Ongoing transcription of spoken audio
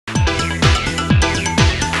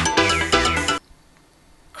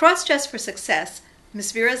Crossdress for Success,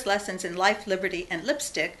 Miss Vera's lessons in life, liberty, and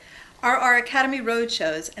lipstick are our Academy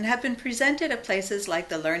roadshows and have been presented at places like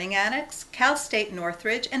the Learning Annex, Cal State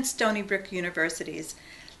Northridge, and Stony Brook universities.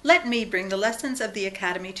 Let me bring the lessons of the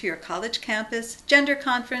Academy to your college campus, gender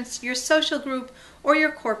conference, your social group, or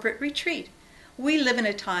your corporate retreat. We live in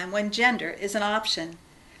a time when gender is an option.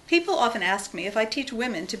 People often ask me if I teach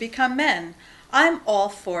women to become men. I'm all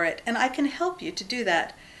for it, and I can help you to do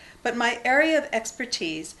that. But my area of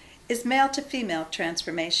expertise is male-to-female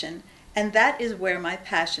transformation, and that is where my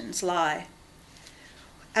passions lie.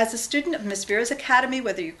 As a student of Miss Vera's Academy,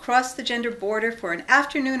 whether you cross the gender border for an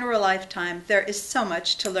afternoon or a lifetime, there is so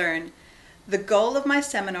much to learn. The goal of my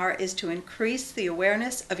seminar is to increase the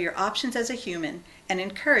awareness of your options as a human and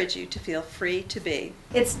encourage you to feel free to be.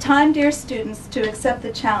 It's time, dear students, to accept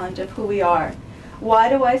the challenge of who we are. Why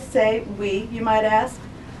do I say we, you might ask?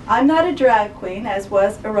 I'm not a drag queen, as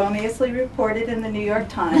was erroneously reported in the New York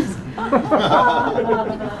Times.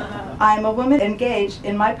 I'm a woman engaged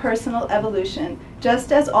in my personal evolution,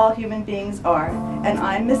 just as all human beings are, and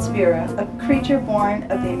I'm Miss Vera, a creature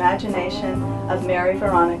born of the imagination of Mary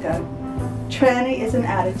Veronica. Tranny is an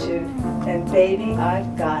attitude, and baby,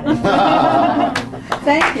 I've got it.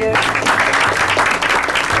 Thank you.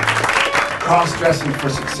 Cross-dressing for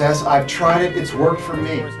success. I've tried it. It's worked for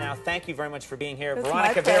me. Now, thank you very much for being here. It's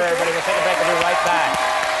Veronica Vera, everybody. We'll take a break. We'll be right back.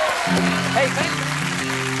 Hey, thanks.